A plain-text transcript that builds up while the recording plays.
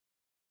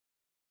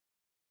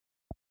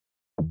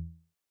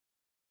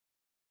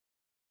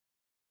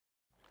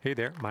Hey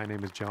there, my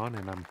name is John,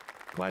 and I'm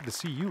glad to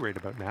see you right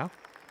about now.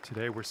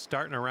 Today we're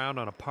starting around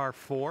on a par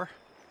 4.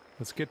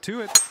 Let's get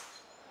to it.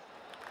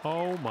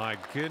 Oh my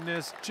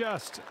goodness,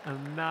 just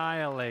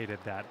annihilated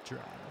that drive.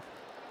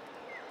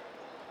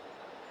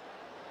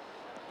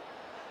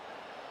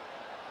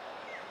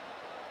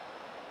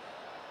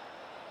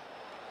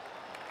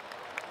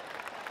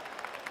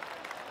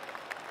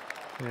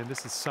 And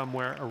this is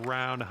somewhere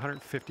around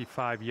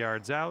 155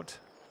 yards out.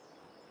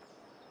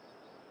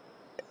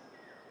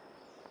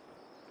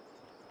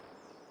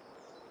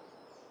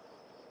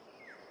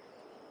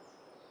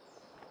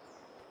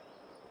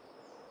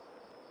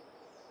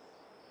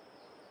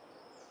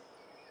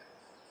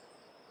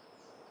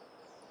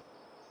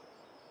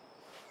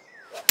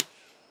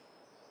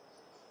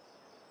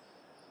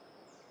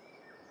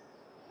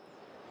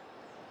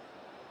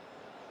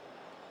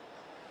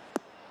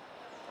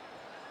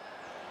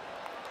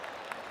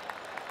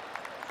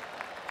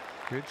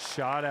 Good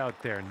shot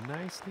out there.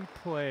 Nicely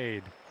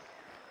played.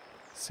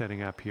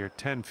 Setting up here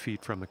 10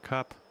 feet from the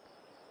cup.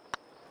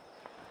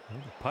 Well,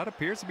 the putt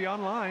appears to be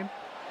on line.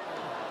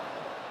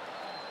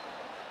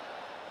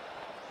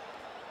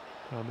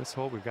 On this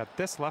hole, we've got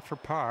this left for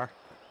par.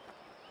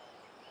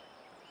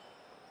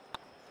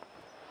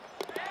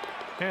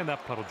 And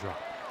that putt will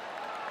drop.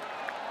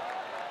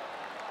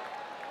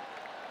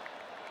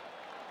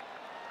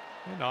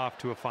 And off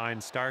to a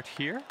fine start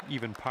here.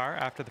 Even par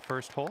after the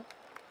first hole.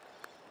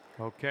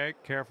 Okay,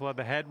 careful of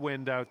the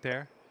headwind out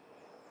there.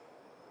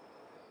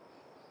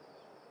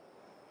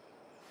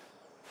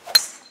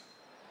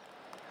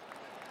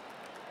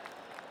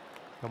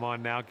 Come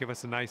on now, give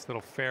us a nice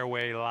little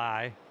fairway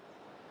lie.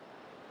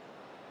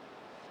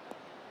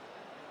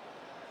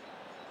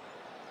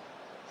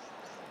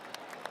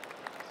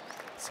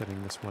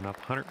 Setting this one up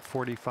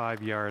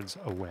 145 yards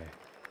away.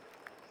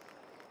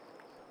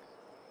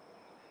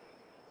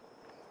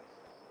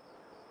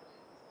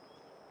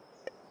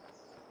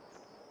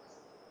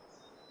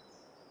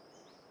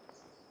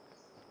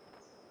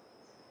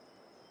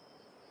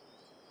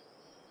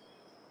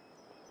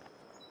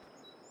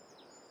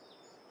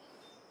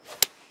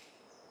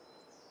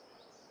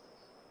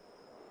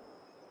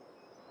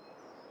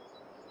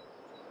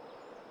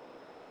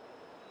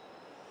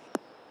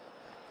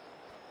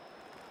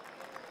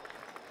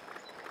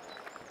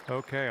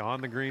 Okay,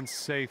 on the green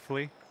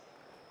safely.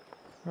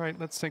 All right,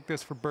 let's sink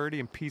this for birdie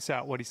and peace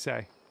out. What'd he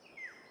say?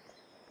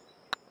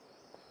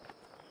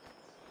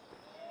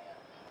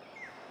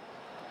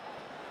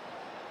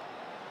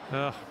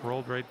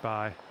 Rolled right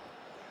by.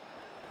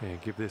 And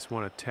give this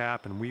one a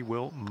tap and we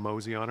will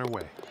mosey on our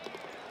way.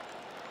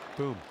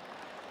 Boom.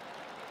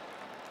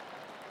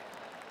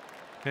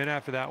 And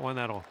after that one,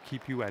 that'll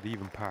keep you at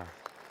even par.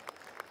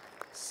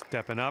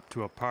 Stepping up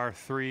to a par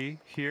 3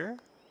 here.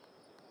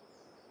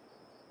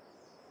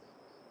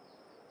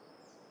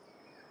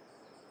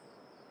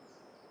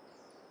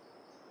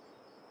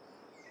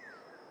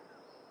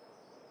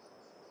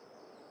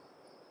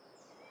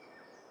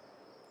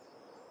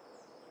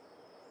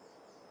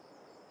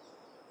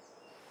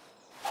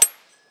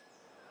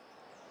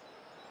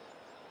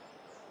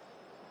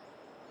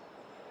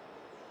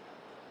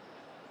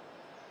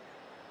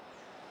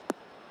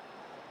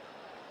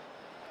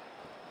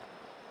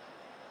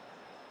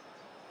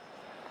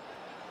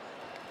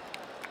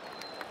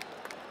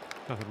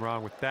 Nothing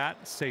wrong with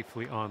that.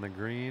 Safely on the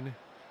green.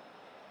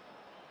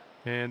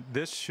 And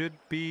this should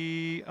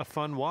be a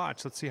fun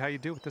watch. Let's see how you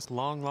do with this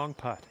long, long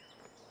putt.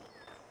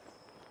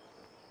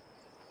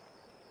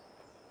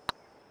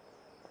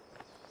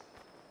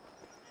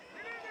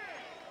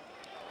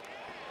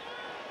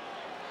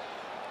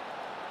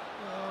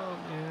 Oh,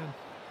 man.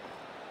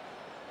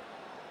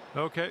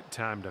 Okay,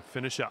 time to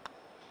finish up.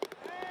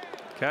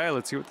 Okay,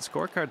 let's see what the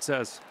scorecard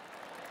says.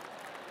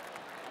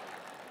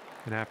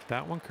 And after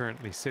that one,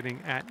 currently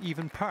sitting at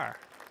even par.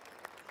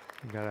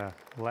 We got a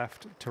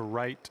left to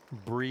right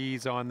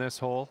breeze on this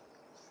hole.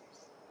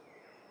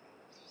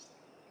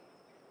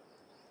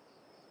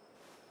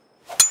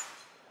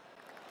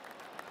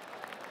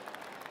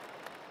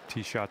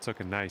 Tee shot's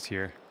looking nice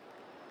here.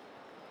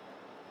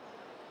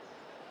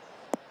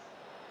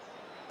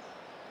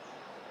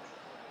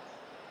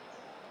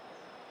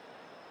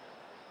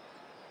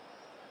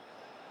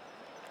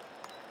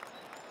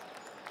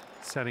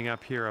 Setting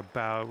up here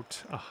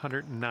about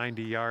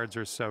 190 yards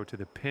or so to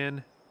the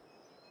pin.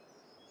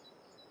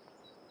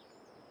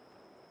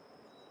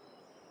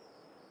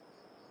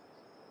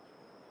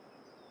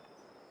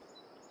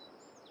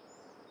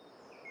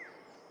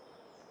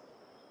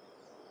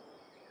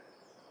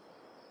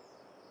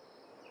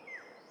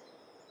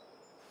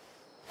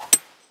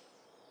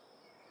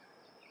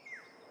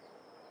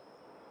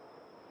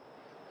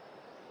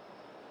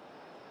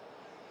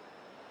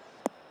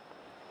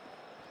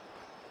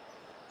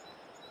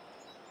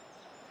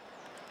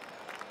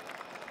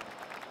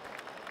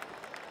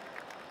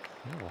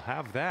 We'll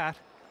have that.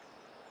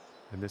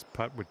 And this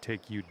putt would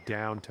take you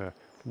down to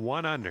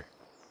 1 under.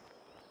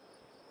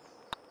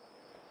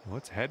 Well,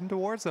 it's heading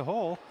towards the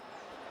hole.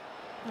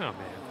 Oh, man.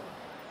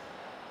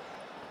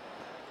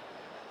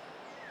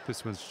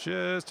 This one's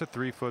just a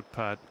 3-foot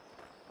putt.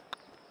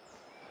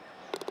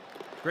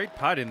 Great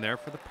putt in there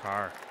for the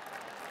par.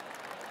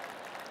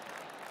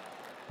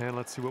 And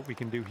let's see what we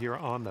can do here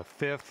on the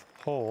 5th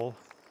hole.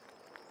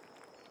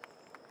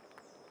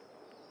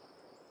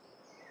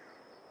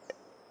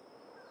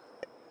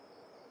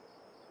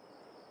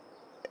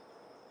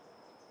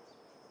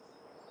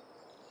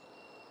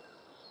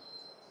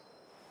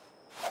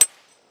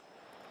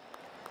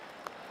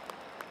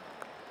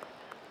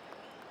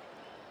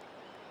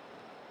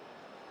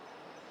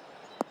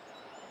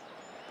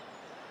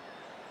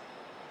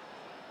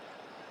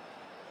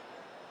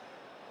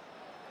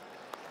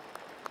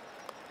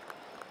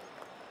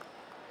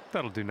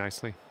 That'll do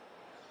nicely.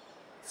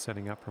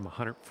 Setting up from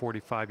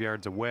 145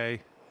 yards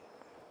away.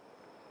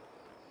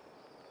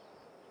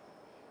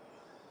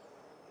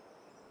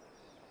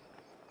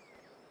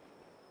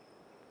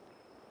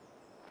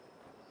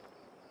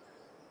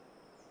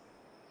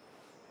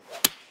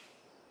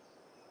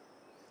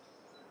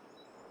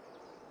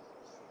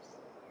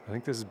 I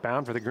think this is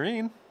bound for the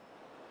green.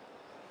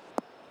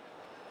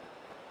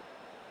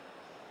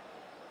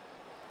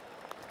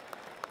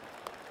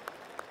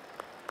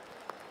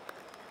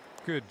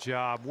 Good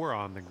job. We're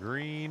on the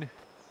green.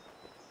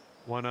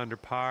 1 under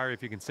par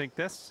if you can sink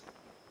this.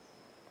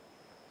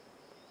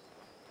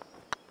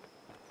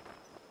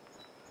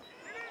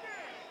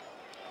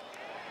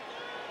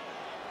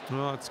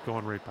 Well, it's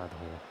going right by the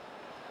hole.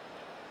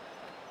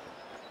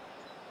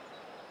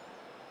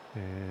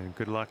 And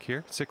good luck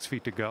here. 6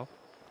 feet to go.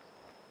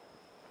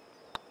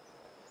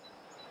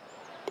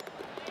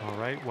 All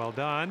right, well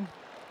done.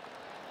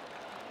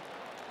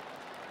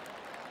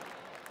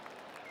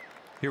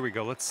 Here we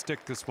go. Let's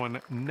stick this one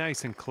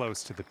nice and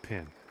close to the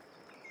pin.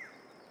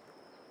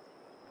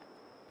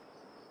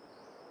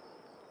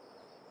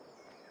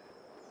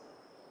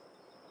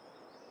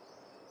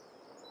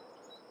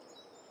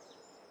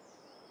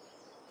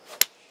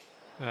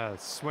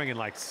 Swinging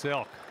like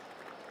silk.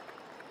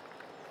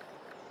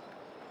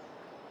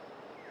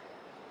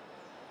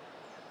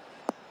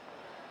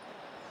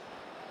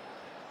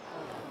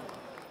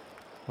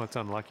 Well, it's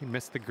unlucky.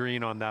 Missed the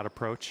green on that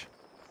approach.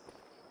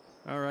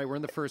 All right, we're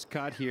in the first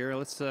cut here.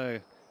 Let's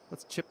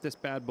chip this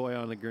bad boy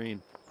on the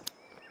green.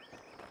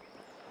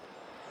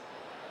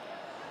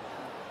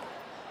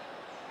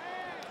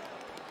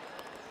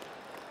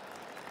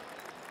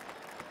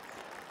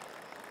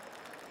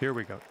 Here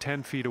we go,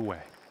 10 feet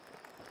away.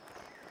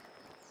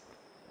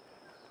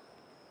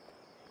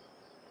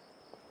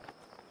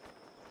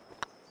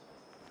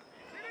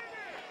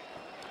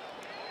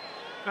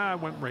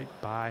 Went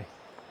right by.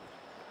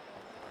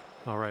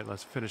 All right,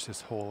 let's finish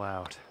this hole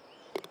out.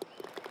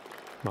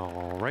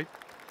 All right.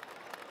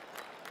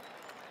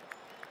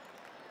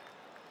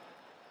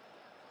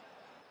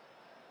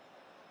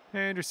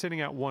 And you're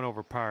sitting at 1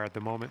 over par at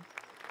the moment.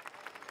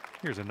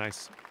 Here's a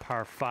nice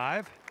par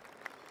 5.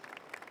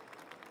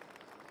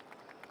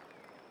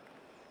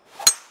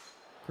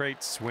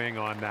 Great swing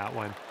on that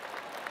one.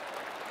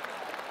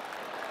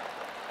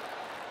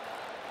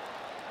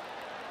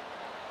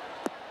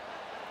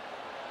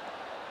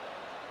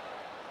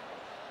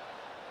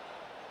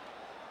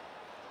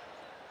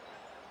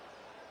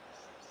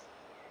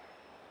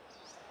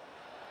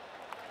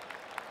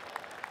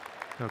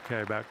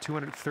 Okay, about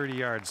 230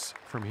 yards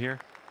from here.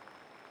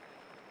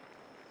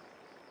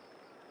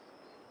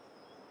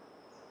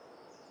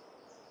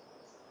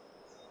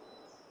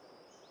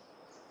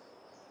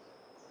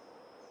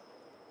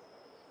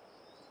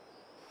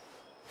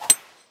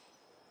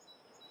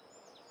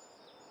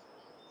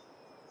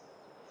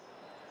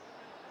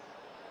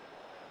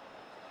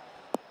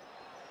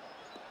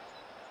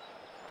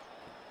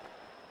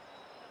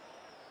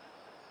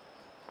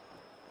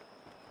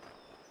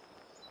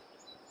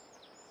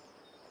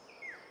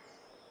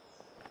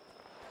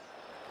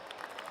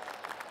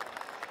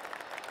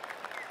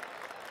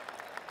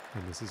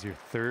 And this is your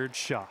 3rd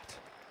shot.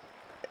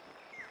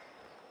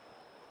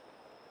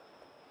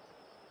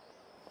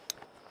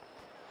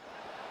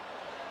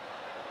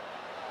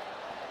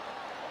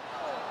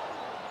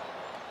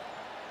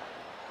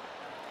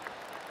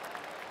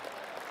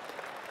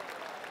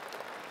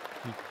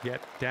 You can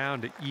get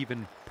down to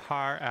even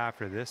par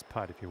after this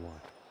putt if you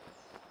want.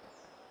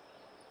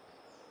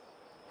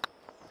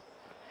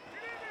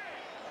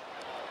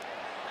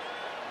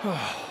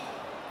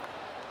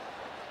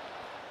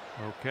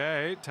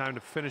 Okay, time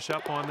to finish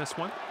up on this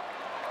one.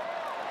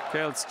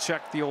 Okay, let's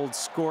check the old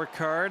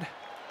scorecard.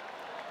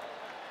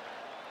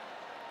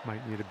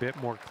 Might need a bit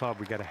more club.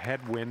 We got a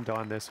headwind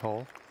on this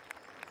hole.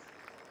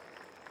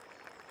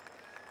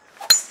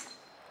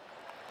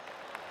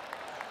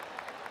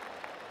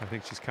 I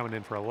think she's coming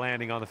in for a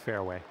landing on the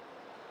fairway.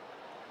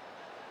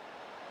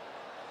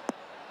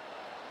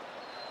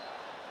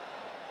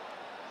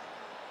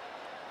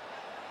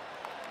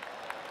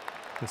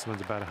 This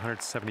one's about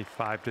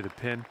 175 to the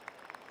pin.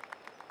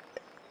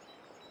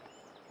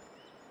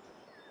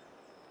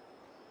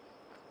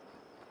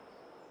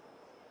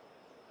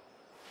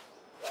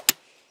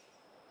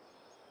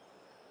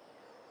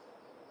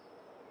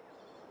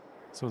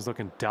 This one's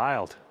looking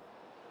dialed.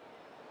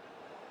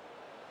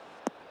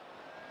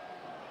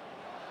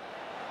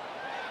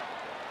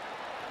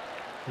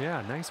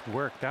 Yeah, nice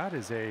work.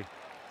 That's a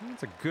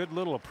good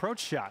little approach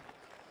shot.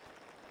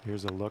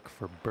 Here's a look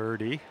for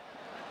birdie.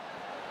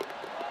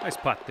 Nice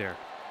putt there.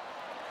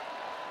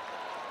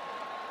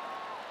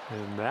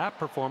 And that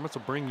performance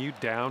will bring you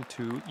down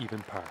to even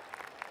par.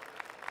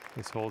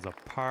 This hole's a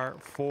par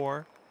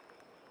 4.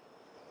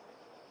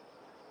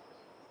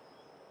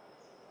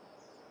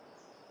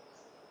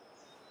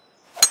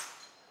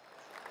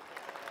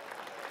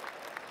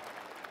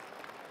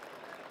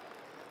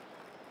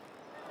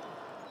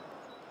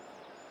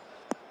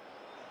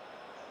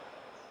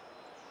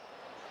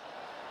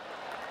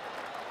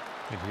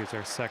 And here's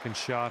our second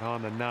shot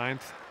on the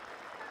 9th.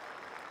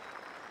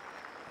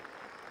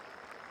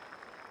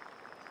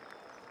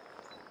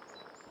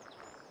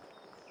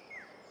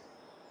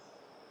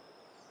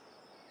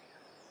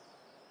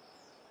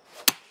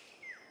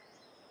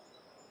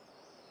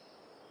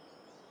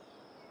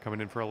 Coming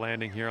in for a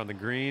landing here on the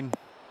green.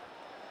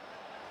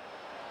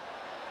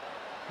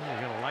 Oh,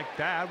 you're gonna like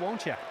that,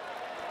 won't you?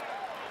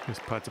 This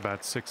putt's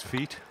about 6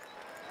 feet.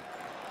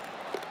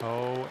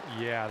 Oh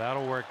yeah,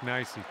 that'll work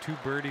nicely. 2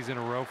 birdies in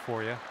a row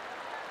for you.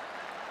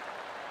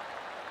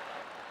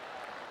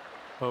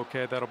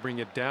 Okay, that'll bring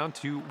it down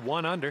to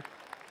 1 under.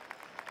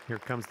 Here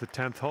comes the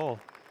 10th hole.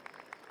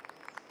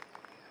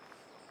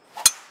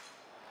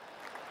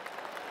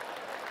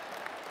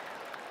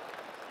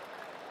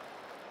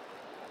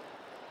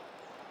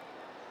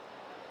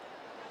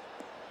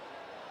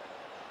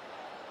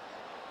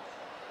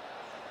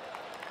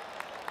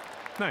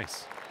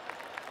 Nice.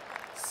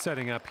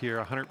 Setting up here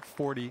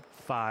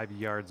 145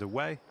 yards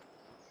away.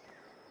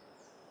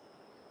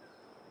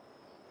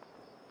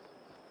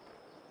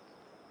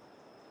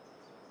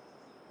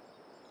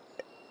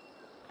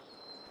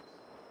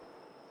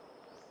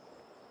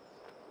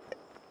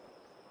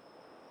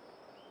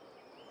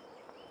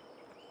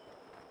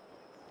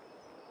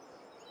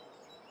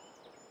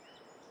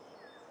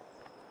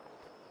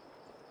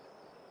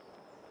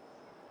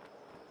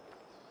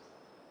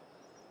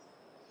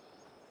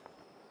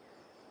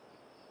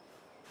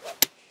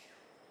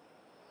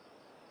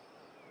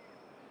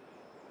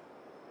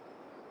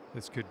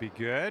 This could be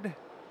good.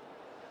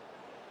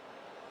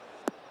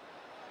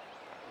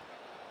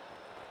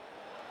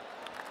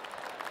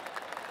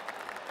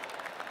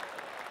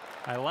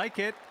 I like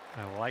it.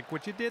 I like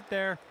what you did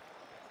there.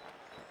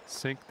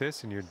 Sink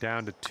this and you're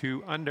down to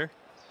 2 under.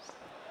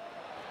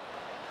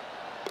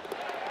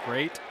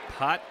 Great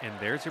putt, and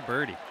there's your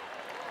birdie.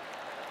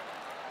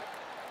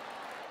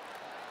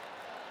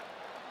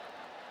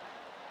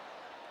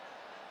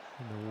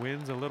 And the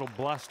wind's a little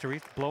blustery.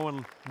 It's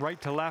blowing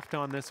right to left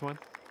on this one.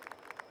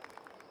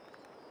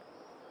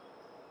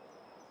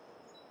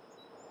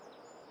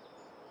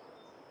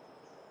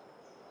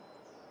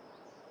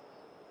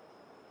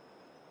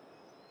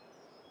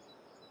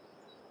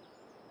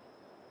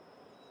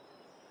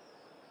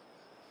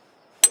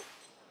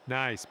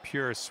 Nice,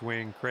 pure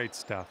swing, great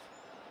stuff.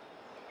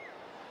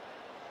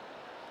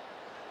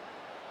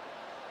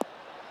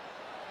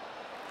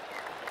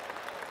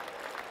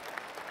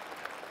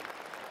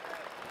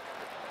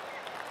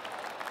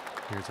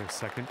 Here's our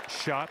second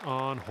shot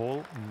on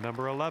hole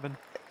number 11.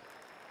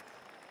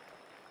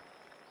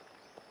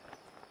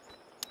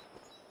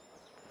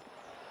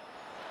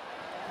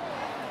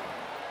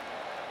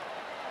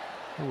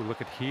 Oh,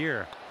 look at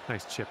here.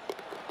 Nice chip.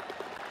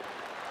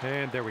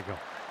 And there we go.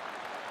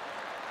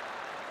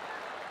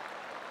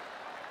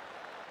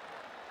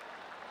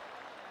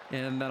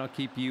 And that'll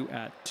keep you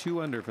at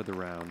 2 under for the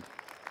round.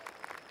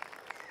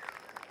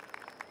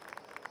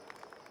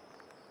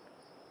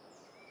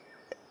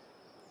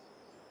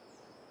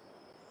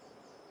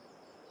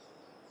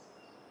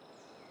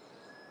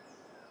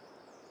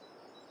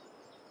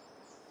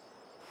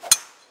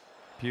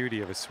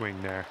 Beauty of a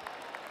swing there.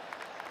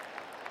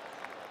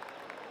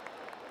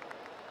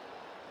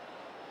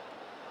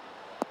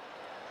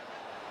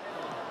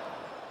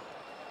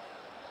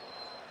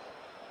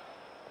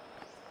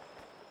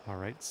 All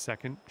right,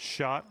 second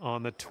shot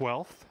on the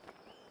 12th.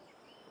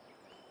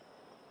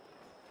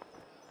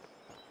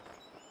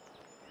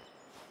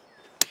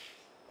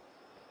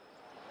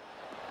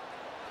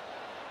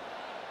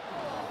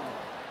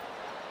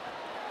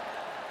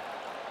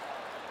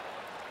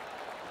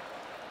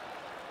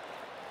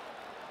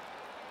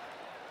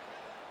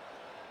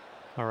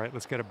 All right,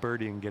 let's get a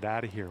birdie and get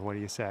out of here. What do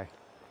you say?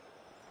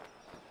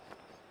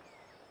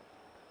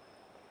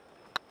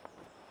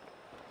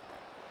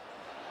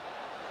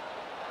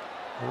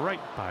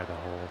 Right by the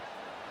hole.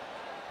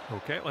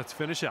 Okay, let's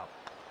finish up.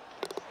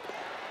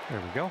 There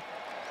we go.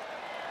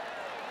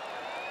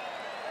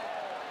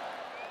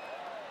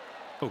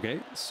 Okay,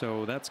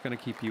 so that's going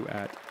to keep you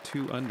at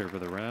 2 under for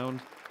the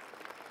round.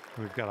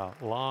 We've got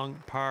a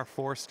long par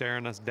 4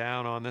 staring us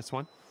down on this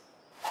one.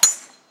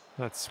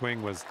 That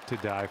swing was to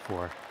die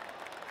for.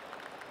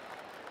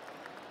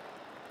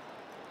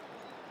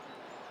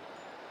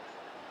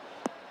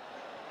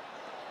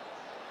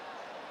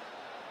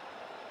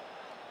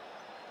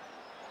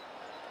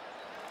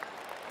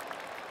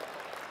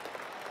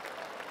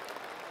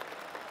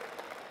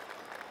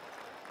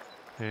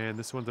 And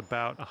this one's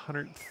about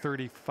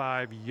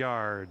 135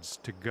 yards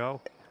to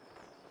go.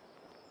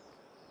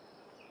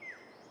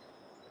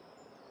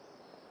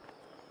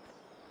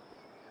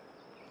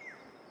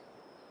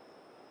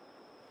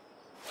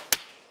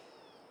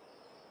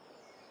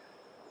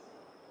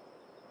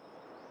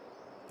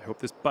 I hope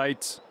this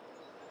bites.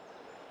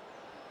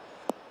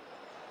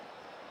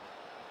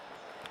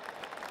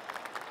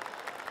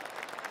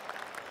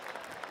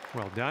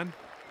 Well done.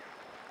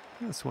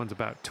 This one's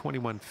about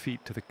 21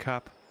 feet to the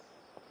cup.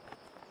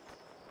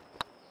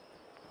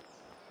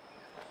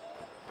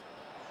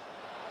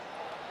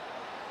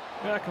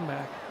 Yeah, come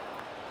back.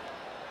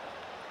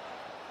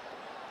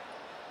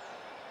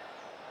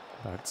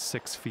 About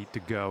 6 feet to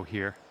go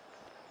here.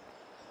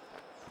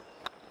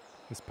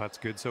 This putt's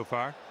good so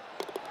far.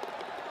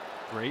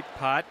 Great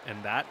putt,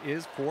 and that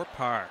is for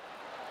par.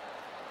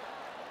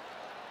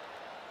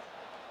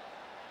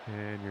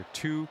 And you're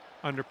 2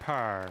 under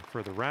par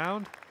for the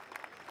round.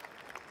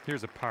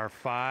 Here's a par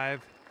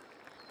 5.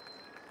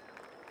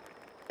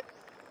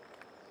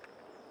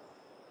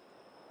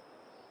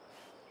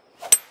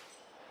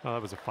 Oh,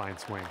 that was a fine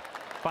swing.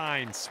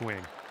 Fine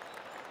swing.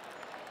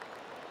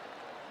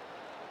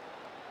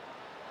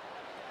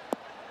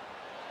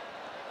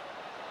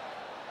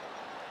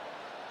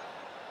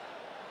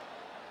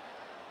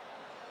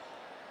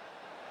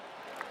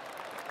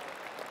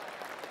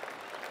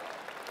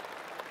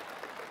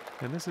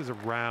 And this is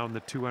around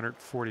the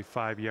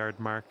 245-yard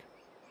mark.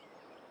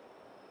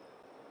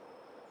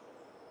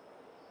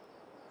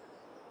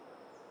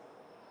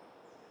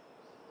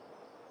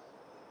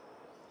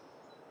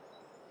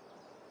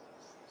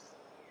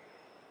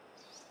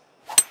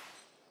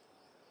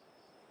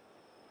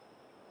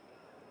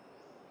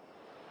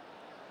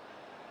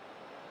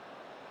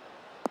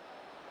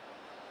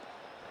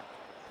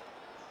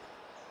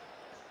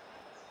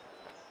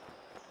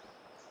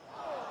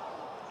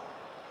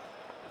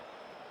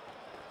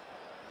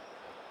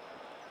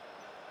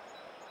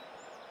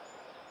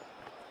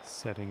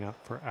 Setting up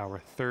for our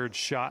third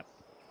shot.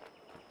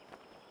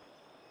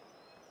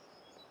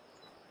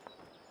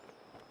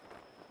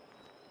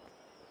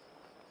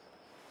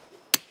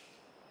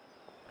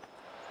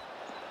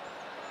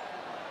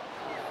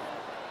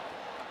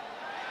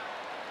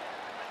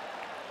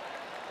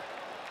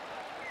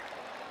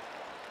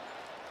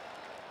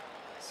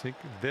 Sink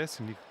this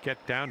and you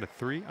get down to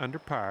 3 under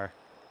par.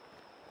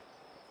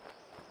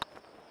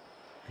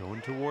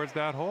 Going towards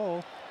that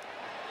hole.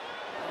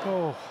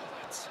 Oh,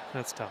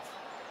 that's tough.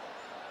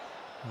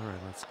 All right,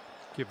 let's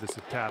give this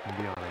a tap and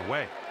be on our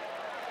way.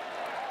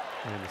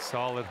 And a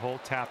solid hole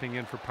tapping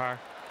in for par.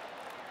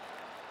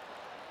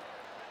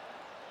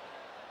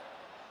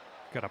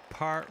 Got a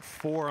par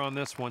 4 on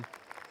this one.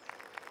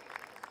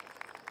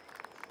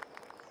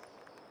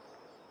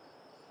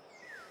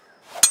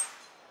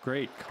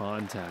 Great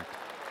contact.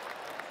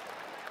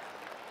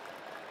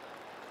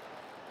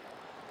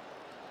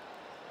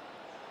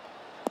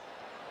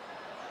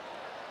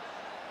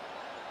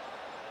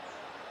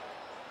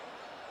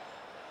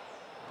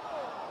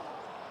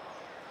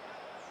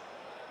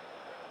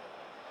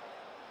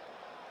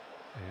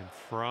 And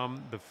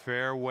from the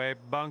fairway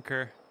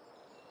bunker.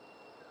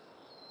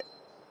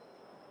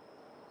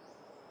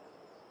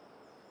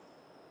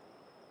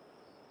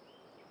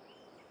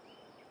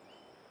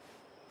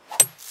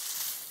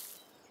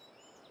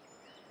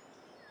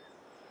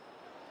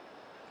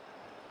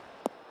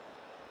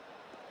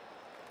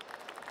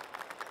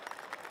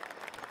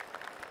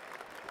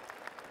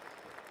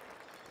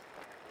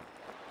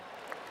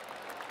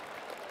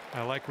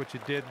 I like what you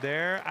did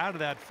there. Out of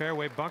that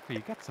fairway bunker, you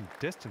got some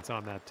distance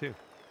on that too.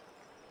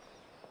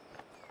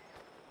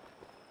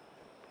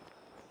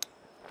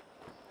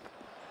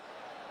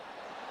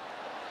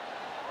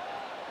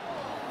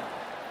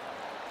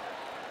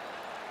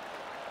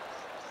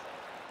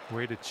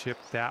 Way to chip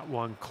that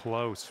one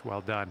close. Well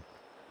done.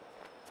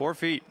 4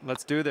 feet.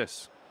 Let's do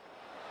this.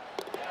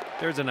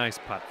 There's a nice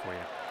putt for you.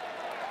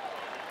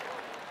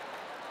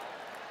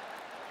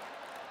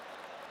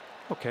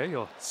 Okay,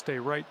 you'll stay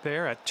right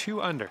there at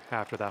 2 under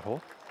after that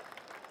hole.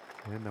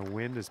 And the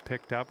wind is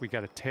picked up. We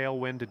got a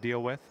tailwind to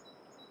deal with.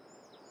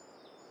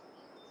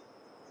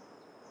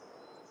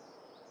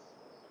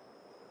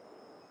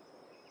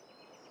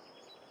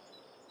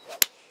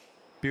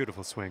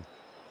 Beautiful swing.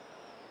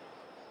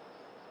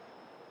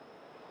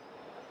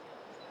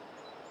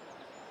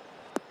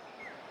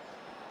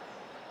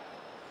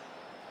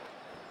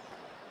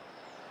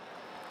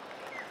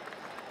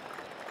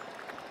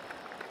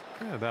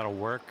 Yeah, that'll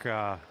work.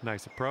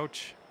 Nice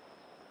approach.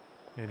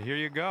 And here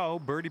you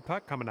go. Birdie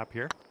putt coming up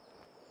here.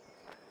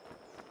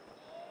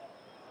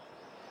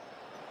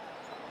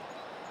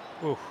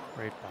 Ooh,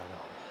 great ball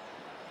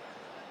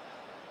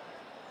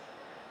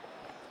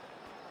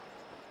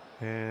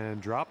though.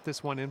 And drop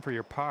this one in for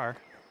your par.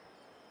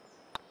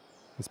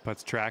 This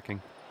putt's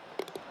tracking.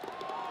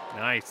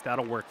 Nice.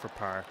 That'll work for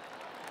par.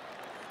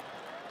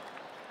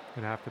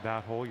 And after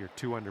that hole, you're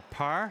 2 under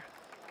par.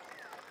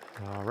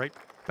 All right.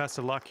 Best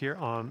of luck here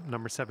on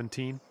number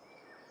 17.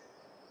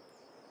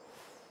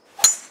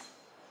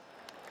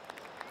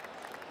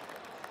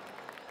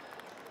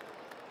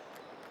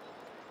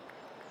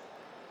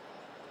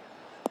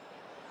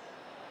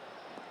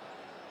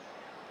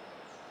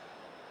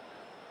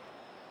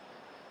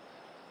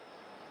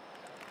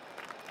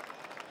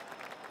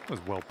 was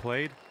well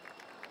played.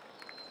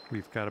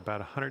 We've got about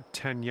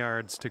 110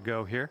 yards to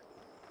go here.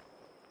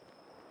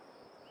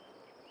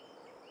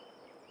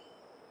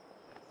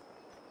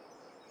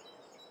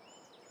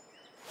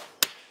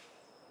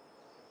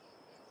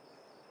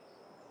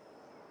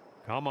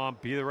 Come on,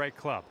 be the right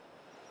club.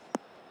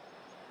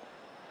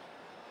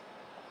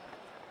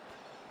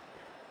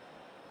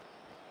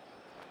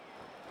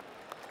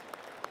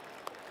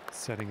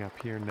 Setting up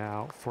here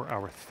now for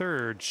our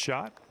third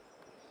shot.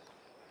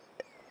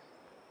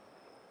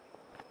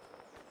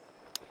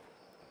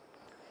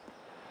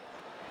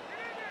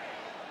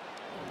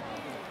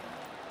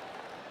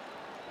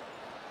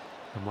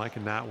 I'm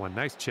liking that one.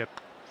 Nice chip.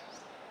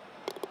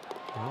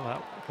 Well,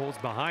 that hole's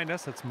behind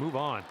us. Let's move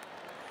on.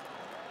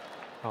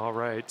 All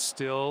right,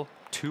 still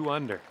 2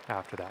 under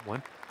after that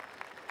one.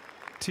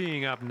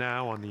 Teeing up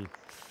now on the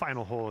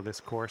final hole of this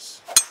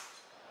course.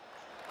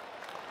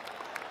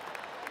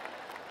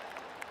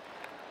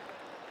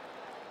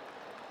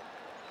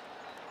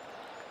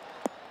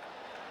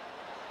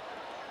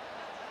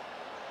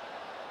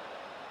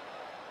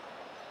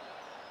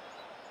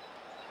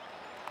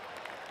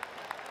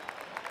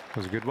 That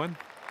was a good one.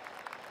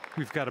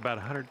 We've got about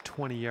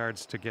 120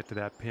 yards to get to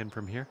that pin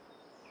from here.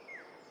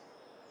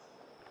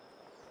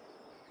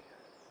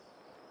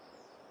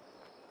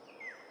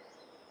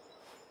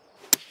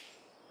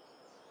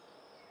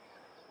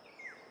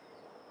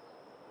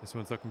 This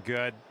one's looking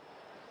good.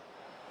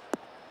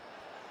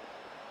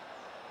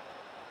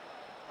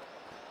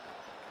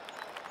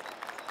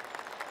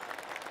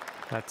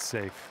 That's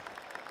safe.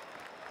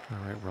 All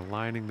right, we're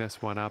lining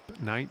this one up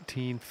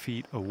 19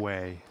 feet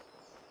away.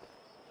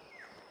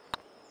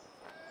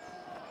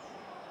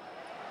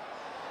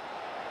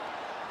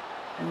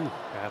 Ooh,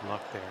 bad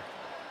luck there.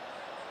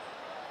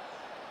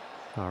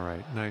 All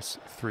right, nice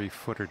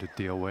 3-footer to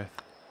deal with.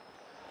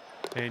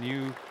 And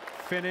you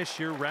finish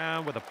your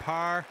round with a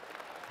par.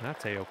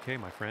 That's A-okay,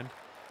 my friend.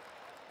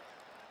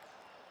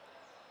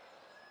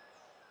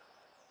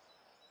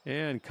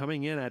 And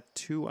coming in at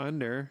 2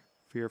 under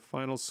for your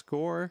final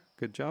score.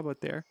 Good job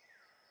out there.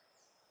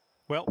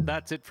 Well,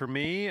 that's it for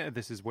me.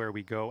 This is where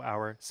we go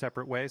our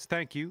separate ways.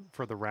 Thank you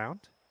for the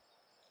round.